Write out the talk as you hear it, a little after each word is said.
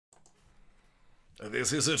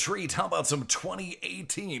This is a treat. How about some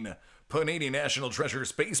 2018 Panini National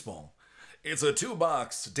Treasures Baseball? It's a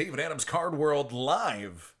two-box David Adams Card World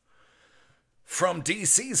live from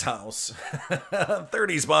DC's house.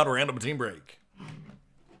 30-spot random team break.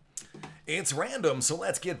 It's random, so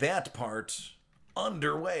let's get that part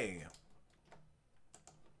underway.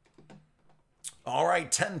 All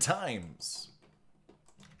right, 10 times.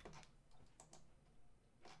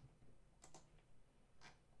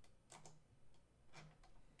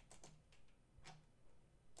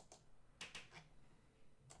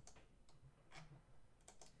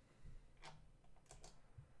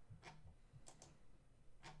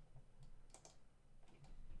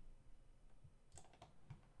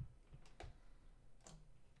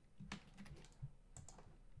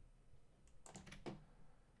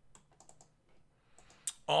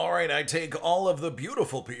 All right, I take all of the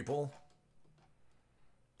beautiful people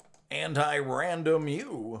and I random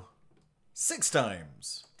you 6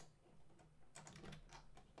 times.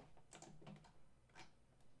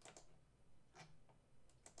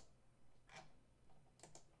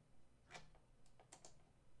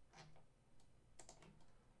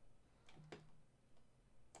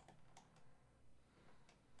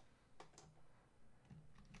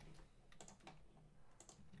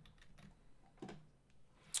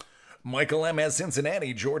 Michael M. has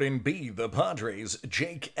Cincinnati, Jordan B. the Padres,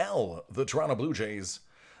 Jake L. the Toronto Blue Jays,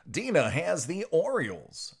 Dina has the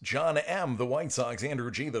Orioles, John M. the White Sox, Andrew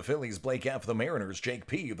G. the Phillies, Blake F. the Mariners, Jake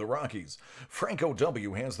P. the Rockies, Franco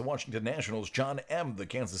W. has the Washington Nationals, John M. the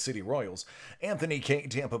Kansas City Royals, Anthony K.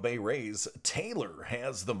 Tampa Bay Rays, Taylor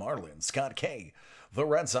has the Marlins, Scott K. the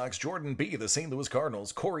Red Sox, Jordan B. the St. Louis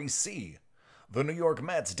Cardinals, Corey C. the New York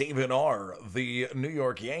Mets, David R. the New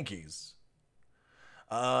York Yankees.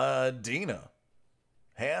 Dina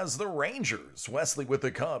has the Rangers. Wesley with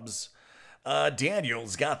the Cubs.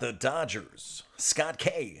 Daniel's got the Dodgers. Scott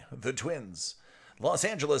K, the Twins. Los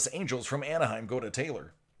Angeles Angels from Anaheim go to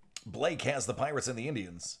Taylor. Blake has the Pirates and the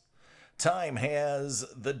Indians. Time has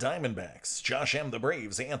the Diamondbacks. Josh M, the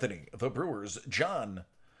Braves. Anthony, the Brewers. John,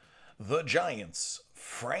 the Giants.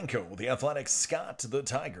 Franco, the Athletics. Scott, the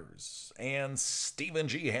Tigers. And Stephen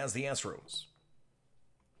G has the Astros.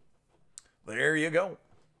 There you go.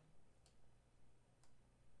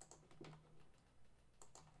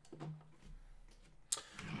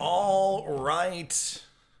 All right.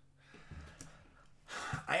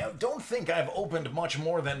 I don't think I've opened much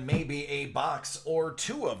more than maybe a box or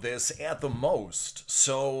two of this at the most.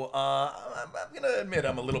 So I'm going to admit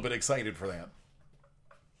I'm a little bit excited for that.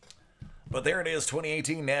 But there it is,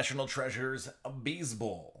 2018 National Treasures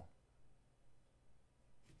Baseball.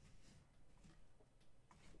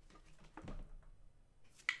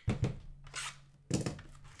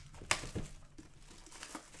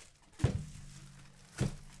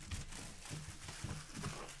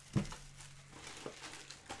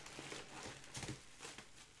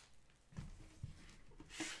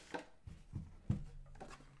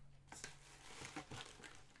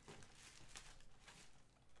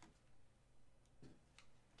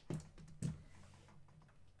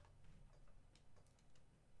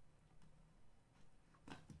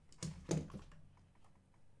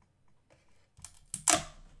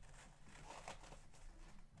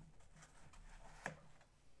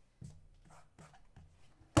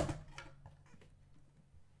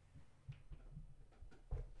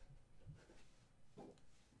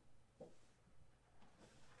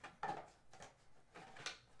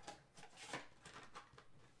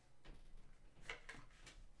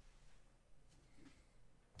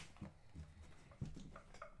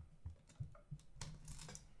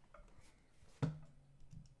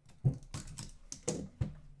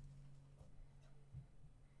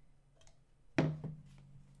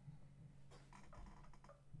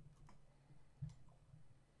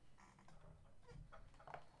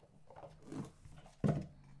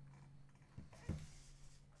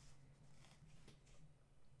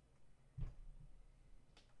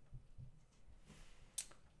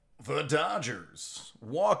 The Dodgers,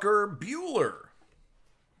 Walker Buehler,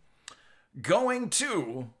 going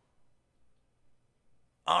to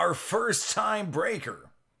our first-time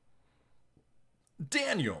breaker,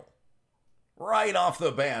 Daniel. Right off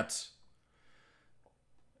the bat,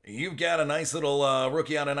 you've got a nice little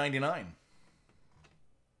rookie out of 99.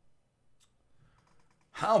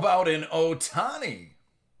 How about an Ohtani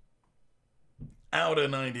out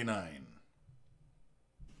of 99?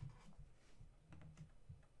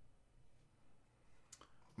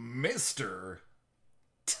 Mr.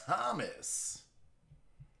 Thomas.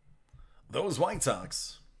 Those White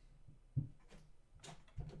Sox.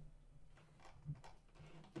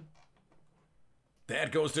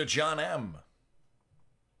 That goes to John M.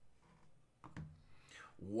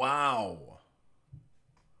 Wow.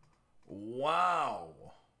 Wow.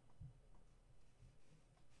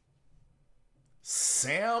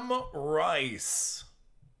 Sam Rice.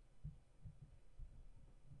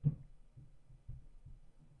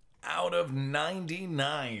 Out of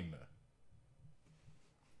 99.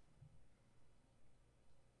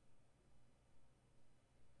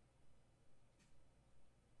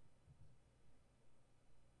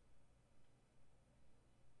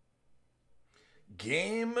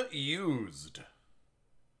 Game used.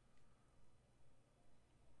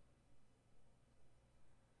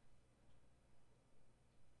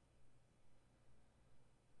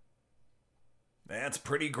 That's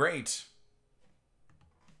pretty great.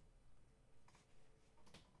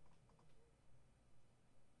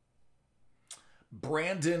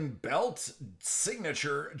 Brandon Belt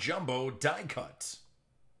signature jumbo die cut.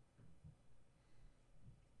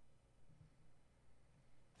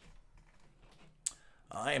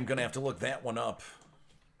 I am going to have to look that one up.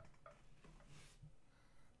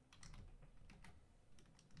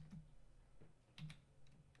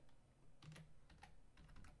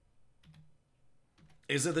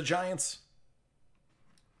 Is it the Giants?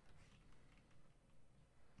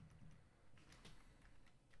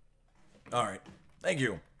 All right. Thank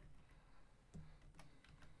you.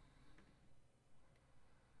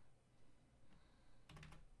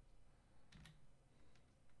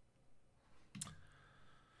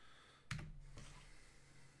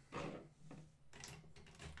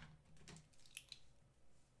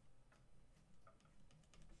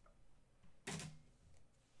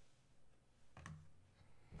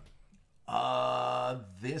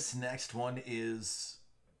 This next one is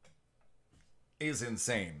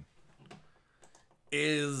insane.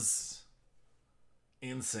 Is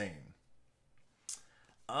insane.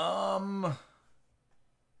 Oh,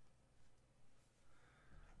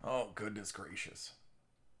 goodness gracious.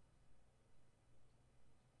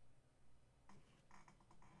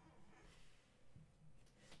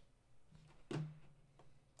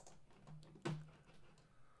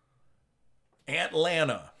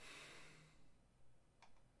 Atlanta.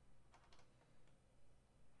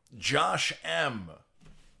 Josh M.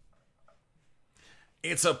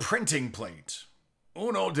 It's a printing plate.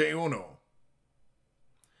 Uno de uno.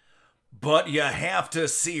 But you have to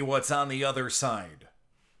see what's on the other side.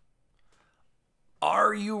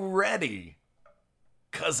 Are you ready?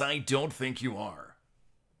 'Cause I don't think you are.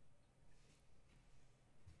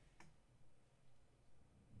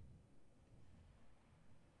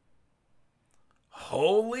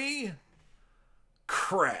 Holy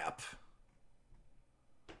crap.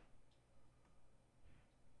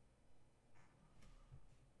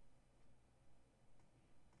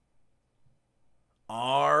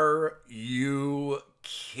 Are you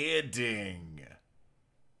kidding?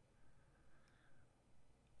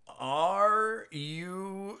 Are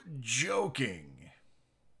you joking?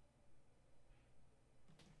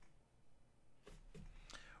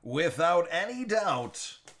 Without any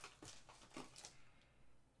doubt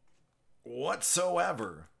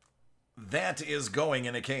whatsoever, that is going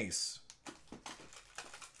in a case.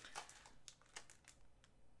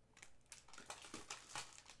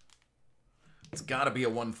 It's got to be a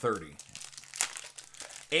 130.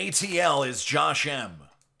 ATL is Josh M.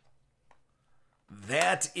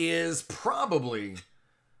 That is probably,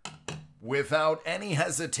 without any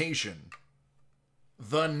hesitation,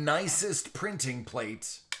 the nicest printing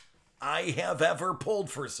plate I have ever pulled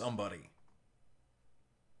for somebody.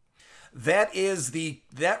 That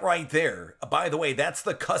right there. By the way, that's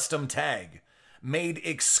the custom tag made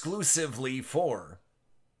exclusively for.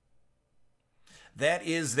 That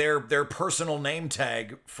is their personal name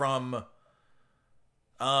tag from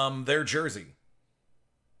their jersey.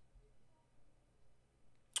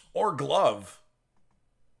 Or glove.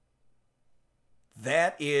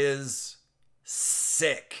 That is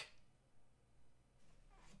sick.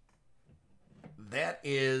 That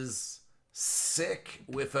is sick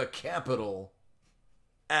with a capital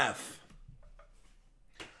F.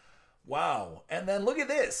 Wow. And then look at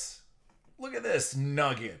this. Look at this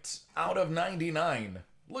nugget out of 99.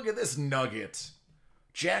 Look at this nugget.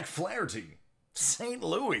 Jack Flaherty, St.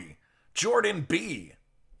 Louis, Jordan B.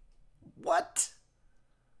 What?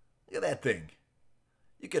 Look at that thing.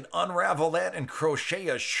 You can unravel that and crochet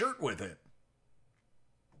a shirt with it.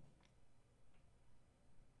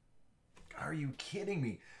 Are you kidding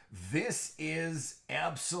me? This is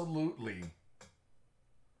absolutely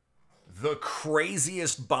the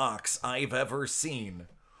craziest box I've ever seen.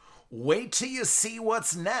 Wait till you see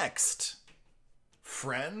what's next,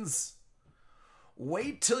 friends.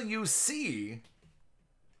 Wait till you see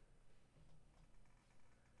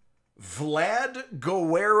Vlad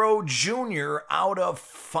Guerrero Jr. out of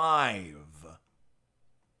 5.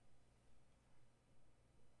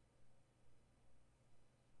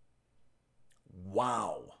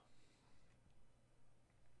 Wow.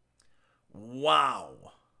 Wow.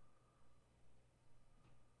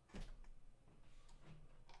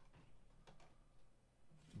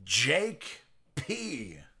 Jake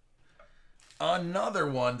P. Another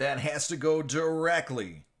one that has to go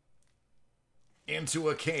directly into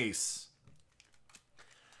a case.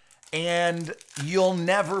 And you'll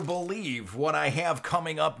never believe what I have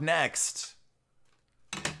coming up next.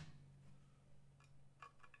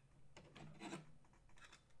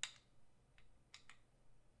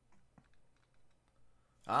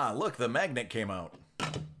 Ah, look, the magnet came out.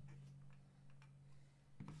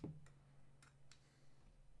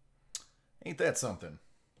 Ain't that something?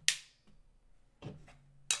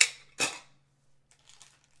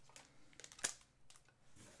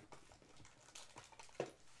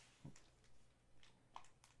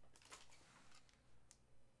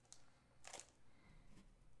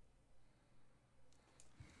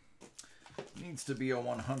 Needs to be a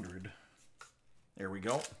 100. There we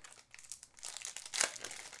go.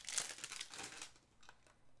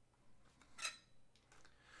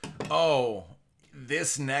 Oh,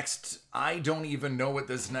 this next, I don't even know what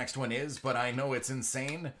this next one is, but I know it's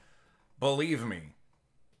insane. Believe me.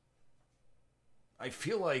 I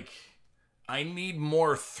feel like I need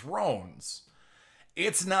more Thrones.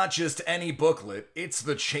 It's not just any booklet, it's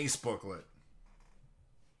the Chase booklet.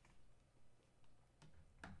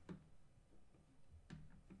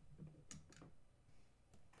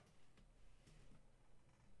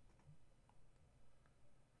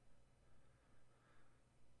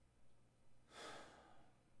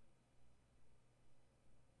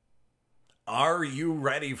 Are you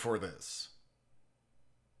ready for this?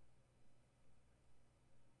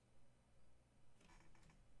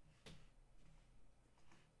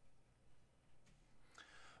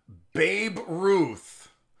 Babe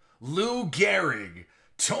Ruth, Lou Gehrig,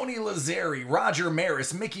 Tony Lazzari, Roger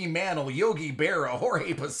Maris, Mickey Mantle, Yogi Berra,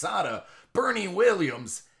 Jorge Posada, Bernie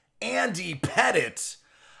Williams, Andy Pettitte.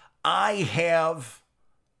 I have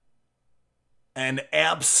an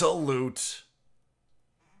absolute...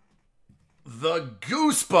 the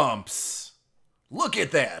goosebumps. Look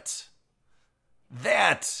at that.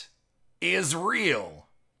 That is real.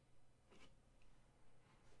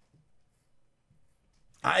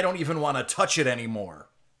 I don't even want to touch it anymore.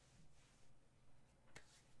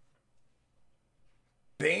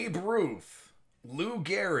 Babe Ruth, Lou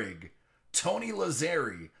Gehrig, Tony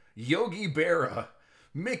Lazzari, Yogi Berra,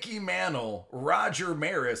 Mickey Mantle, Roger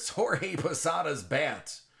Maris, Jorge Posada's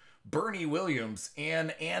bat, Bernie Williams,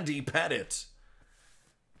 and Andy Pettitte.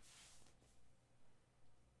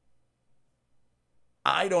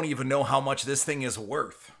 I don't even know how much this thing is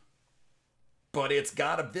worth. But it's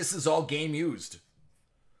gotta, this is all game used.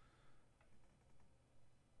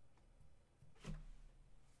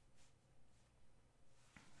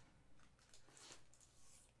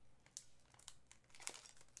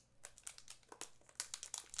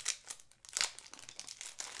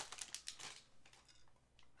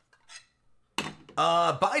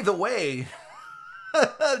 By the way,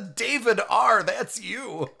 David R., that's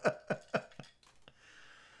you.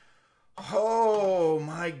 Oh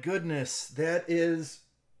my goodness, that is,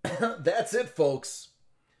 that's it, folks.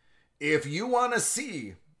 If you want to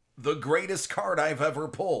see the greatest card I've ever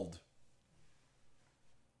pulled,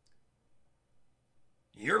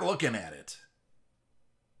 you're looking at it.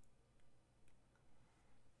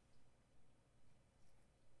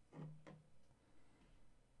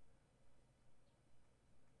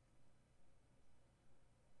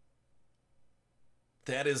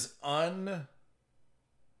 That is unbelievable.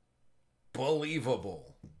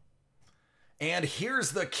 And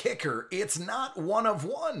here's the kicker. It's not 1 of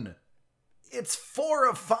 1. It's 4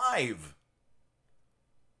 of 5.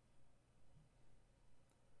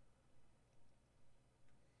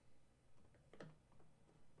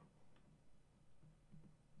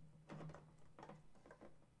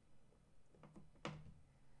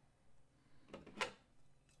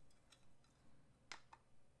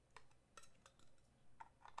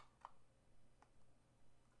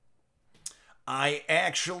 I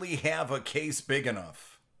actually have a case big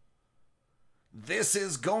enough. This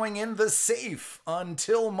is going in the safe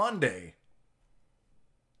until Monday.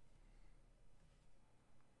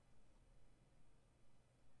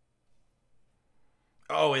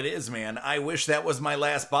 Oh, it is, man. I wish that was my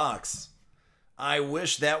last box. I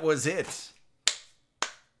wish that was it.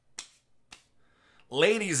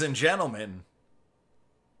 Ladies and gentlemen,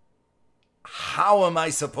 how am I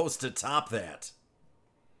supposed to top that?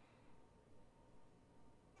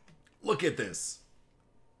 Look at this.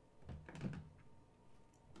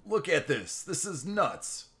 Look at this. This is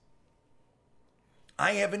nuts.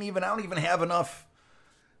 I don't even have enough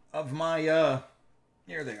of my,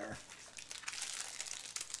 here they are.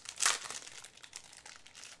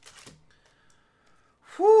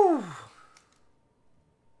 Whew.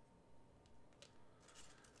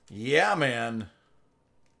 Yeah, man.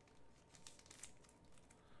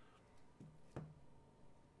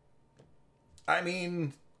 I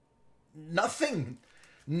mean, nothing.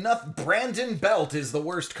 Brandon Belt is the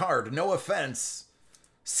worst card. No offense,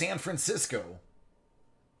 San Francisco.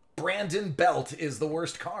 Brandon Belt is the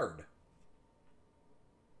worst card.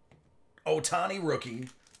 Ohtani rookie.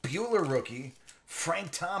 Bueller rookie.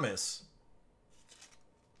 Frank Thomas.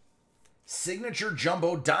 Signature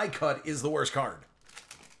Jumbo die cut is the worst card.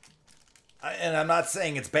 And I'm not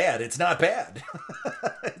saying it's bad. It's not bad.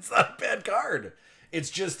 It's not a bad card. It's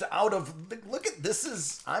just out of... Look at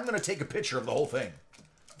this. I'm going to take a picture of the whole thing.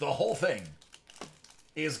 The whole thing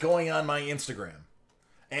is going on my Instagram.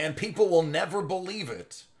 And people will never believe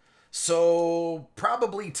it. So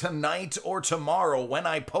probably tonight or tomorrow when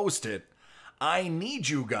I post it, I need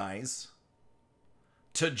you guys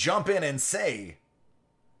to jump in and say,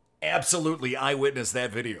 absolutely, I witnessed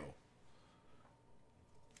that video.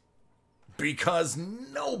 Because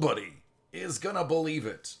nobody is going to believe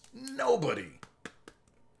it. Nobody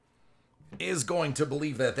is going to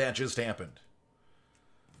believe that that just happened.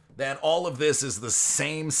 That all of this is the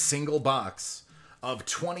same single box of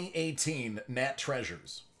 2018 Nat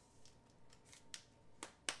Treasures.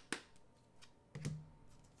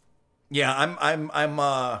 Yeah,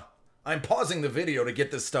 I'm pausing the video to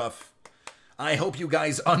get this stuff. I hope you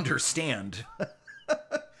guys understand.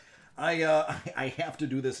 I have to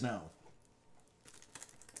do this now.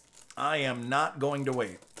 I am not going to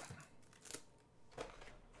wait.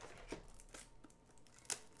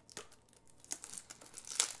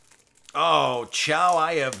 Oh, Chow,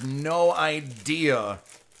 I have no idea.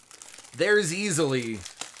 There's easily,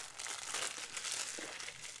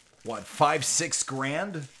 what, 5-6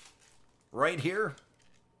 grand right here?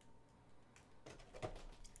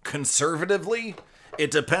 Conservatively,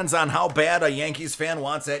 it depends on how bad a Yankees fan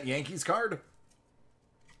wants that Yankees card.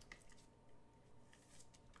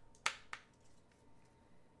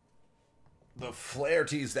 The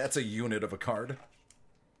Flaherty's, that's a unit of a card.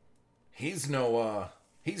 He's no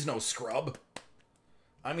scrub.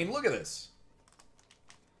 I mean, look at this.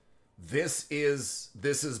 This is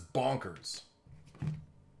bonkers.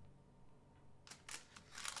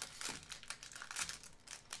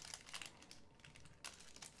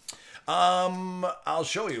 I'll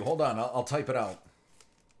show you. Hold on. I'll type it out.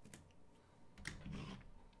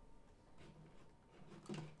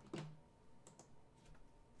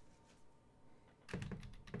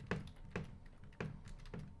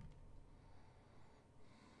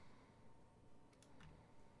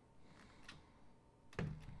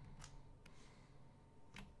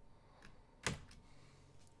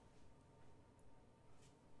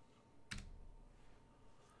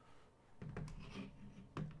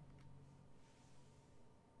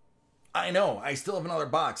 I know. I still have another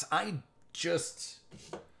box. It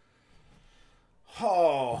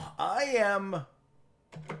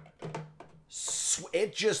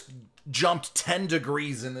just jumped 10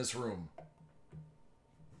 degrees in this room.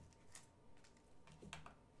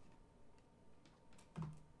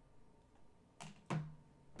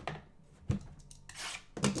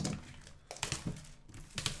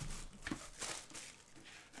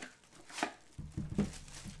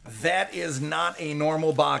 That is not a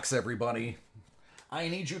normal box, everybody. I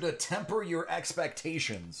need you to temper your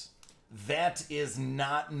expectations. That is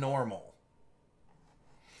not normal.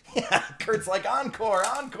 Yeah, Kurt's like, encore,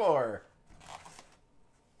 encore.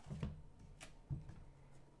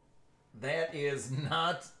 That is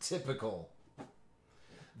not typical.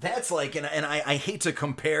 That's like, and I hate to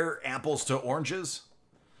compare apples to oranges.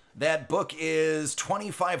 That book is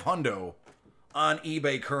 $2,500 on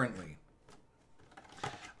eBay currently.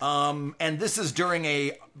 And this is during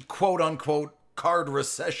a quote-unquote card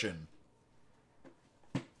recession.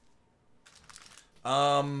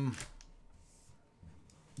 Yeah,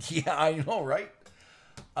 I know, right?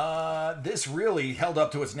 This really held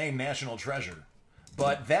up to its name, National Treasure.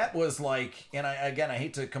 But that was like, and I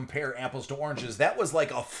hate to compare apples to oranges. That was like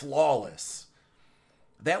a flawless.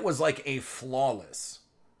 That was like a flawless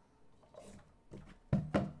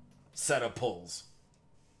set of pulls.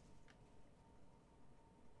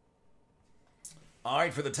 All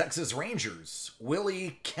right, for the Texas Rangers,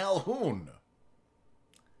 Willie Calhoun.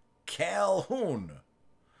 Calhoun.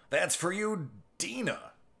 That's for you, Dina.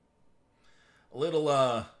 A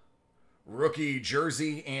little Rookie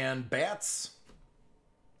jersey and bats.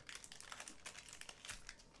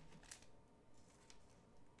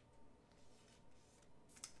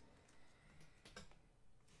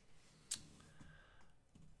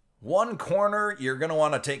 One corner you're going to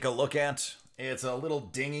want to take a look at. It's a little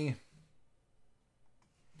dingy.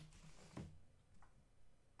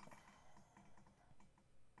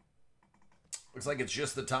 Looks like it's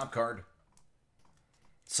just the top card.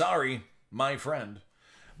 Sorry, my friend.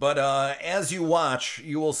 But as you watch,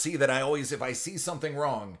 you will see that I always, if I see something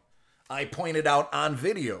wrong, I point it out on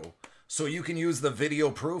video. So you can use the video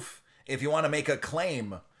proof if you want to make a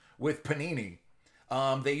claim with Panini.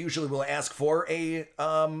 They usually will ask for a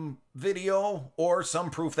video or some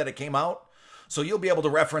proof that it came out. So you'll be able to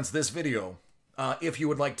reference this video if you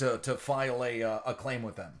would like to file a claim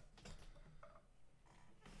with them.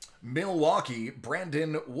 Milwaukee,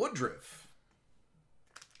 Brandon Woodruff.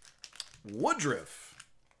 Where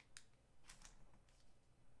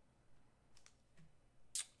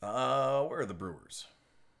are the Brewers?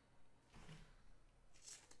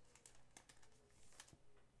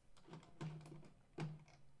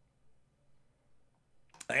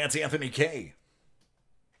 That's Anthony K.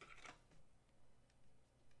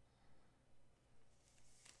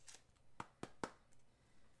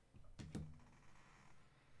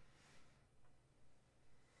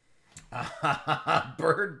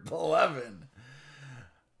 Bird 11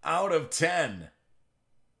 out of 10.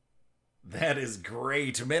 That is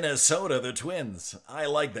great. Minnesota, the Twins. I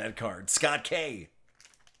like that card. Scott K.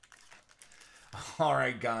 All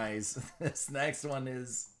right, guys. This next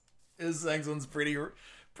one's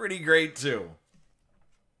pretty great too.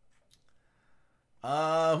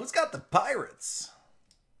 Who's got the Pirates?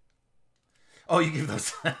 Oh, you give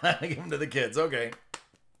those give them to the kids. Okay.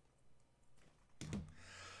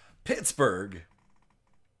 Pittsburgh.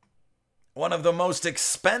 One of the most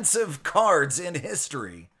expensive cards in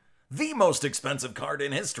history. The most expensive card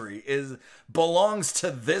in history belongs to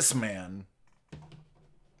this man.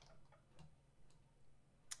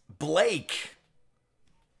 Blake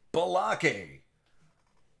Balake.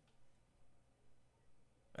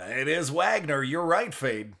 It is Wagner. You're right,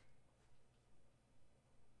 Fade.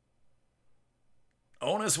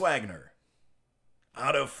 Honus Wagner.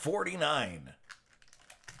 Out of 49.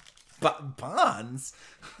 Bonds?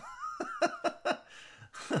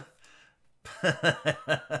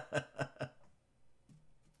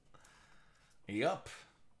 Yup.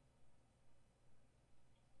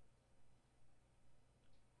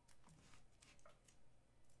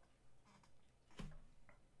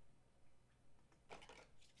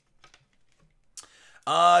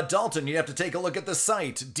 Dalton, you have to take a look at the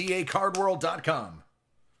site, dacardworld.com.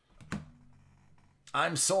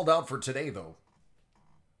 I'm sold out for today, though.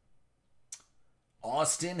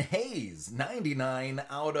 Austin Hayes, 99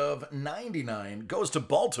 out of 99, goes to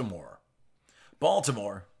Baltimore.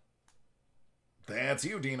 Baltimore. That's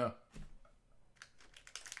you, Dina.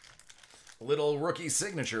 Little rookie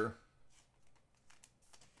signature.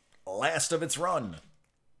 Last of its run.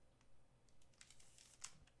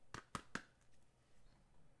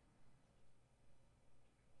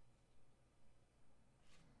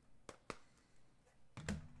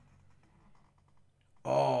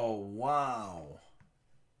 Oh, wow.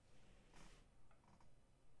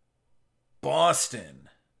 Boston.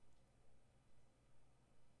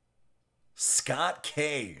 Scott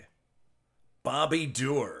K. Bobby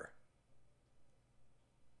Doerr.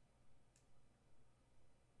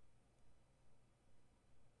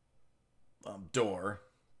 Doerr.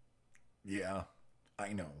 Yeah,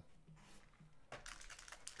 I know.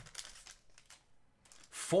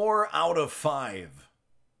 4 out of 5.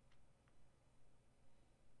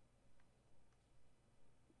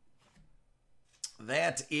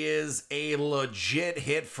 That is a legit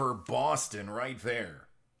hit for Boston right there.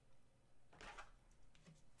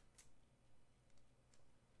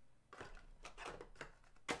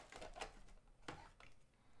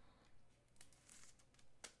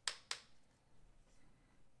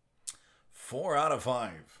 Four out of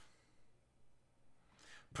 5.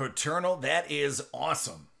 Paternal, that is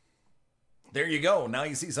awesome. There you go. Now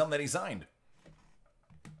you see something that he signed.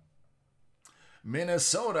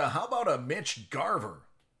 Minnesota, how about a Mitch Garver?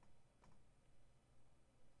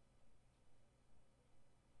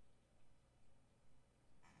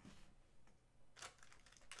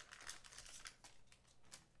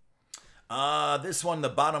 This one, the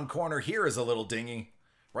bottom corner here is a little dingy.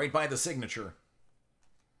 Right by the signature.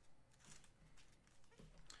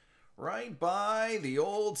 Right by the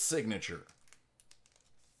old signature.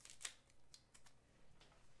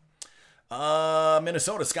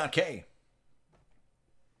 Minnesota, Scott K.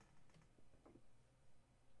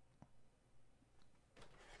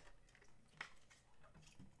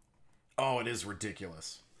 it is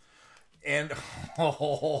ridiculous. And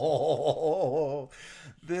oh,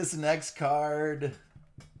 this next card.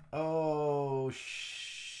 Oh,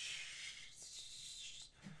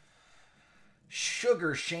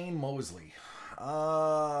 Sugar Shane Mosley.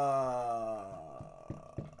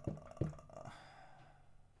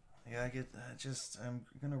 Yeah, I'm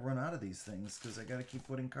gonna run out of these things because I gotta keep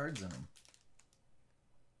putting cards in them.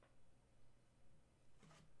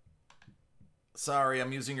 Sorry,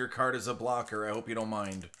 I'm using your card as a blocker. I hope you don't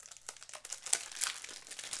mind.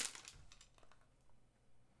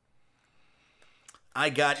 I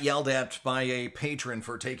got yelled at by a patron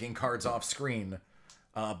for taking cards off screen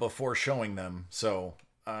before showing them, so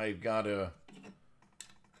I've got to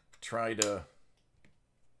try to...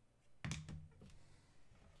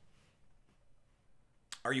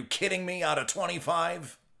 Are you kidding me? Out of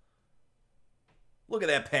 25? Look at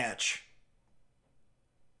that patch.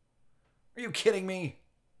 Are you kidding me?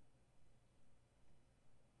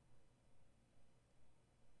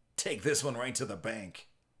 Take this one right to the bank.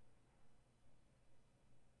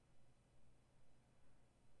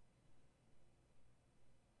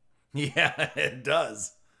 Yeah, it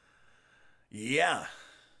does. Yeah.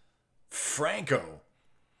 Franco.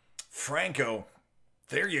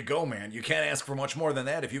 There you go, man. You can't ask for much more than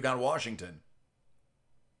that if you got Washington.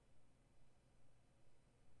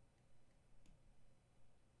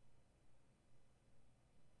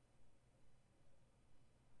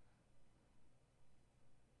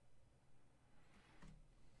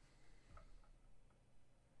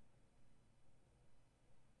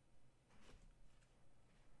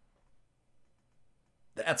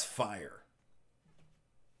 That's fire.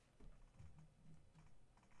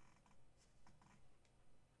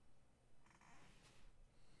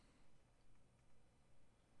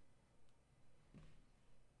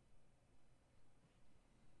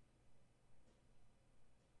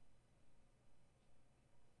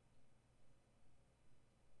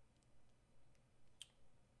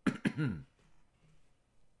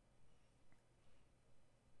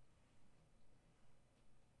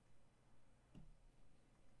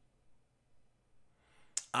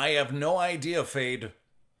 I have no idea, Fade.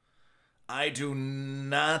 I do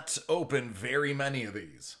not open very many of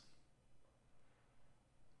these.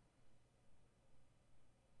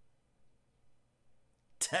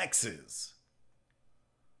 Texas.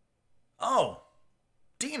 Oh,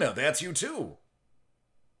 Dina, that's you too.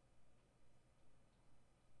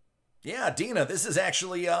 Yeah, Dina, this is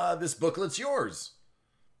actually, this booklet's yours.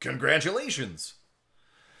 Congratulations.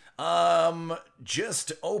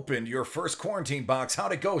 Just opened your first quarantine box.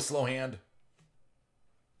 How'd it go, Slowhand?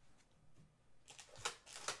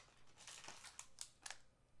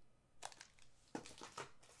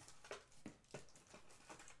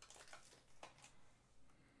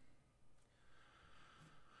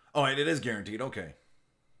 Oh, it is guaranteed. Okay.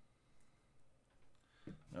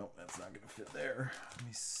 Nope, that's not going to fit there. Let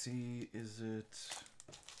me see. Is it...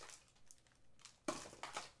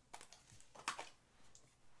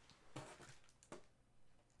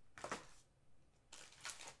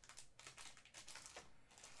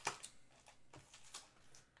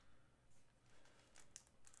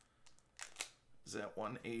 Is that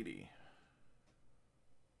 180?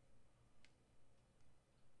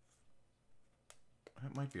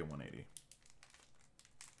 It might be a 180.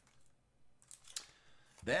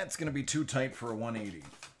 That's going to be too tight for a 180.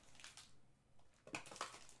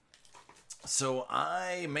 So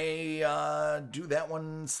I may do that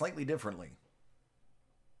one slightly differently.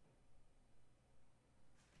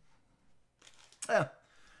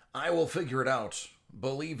 I will figure it out.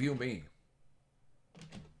 Believe you me.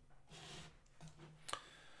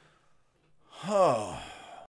 Oh.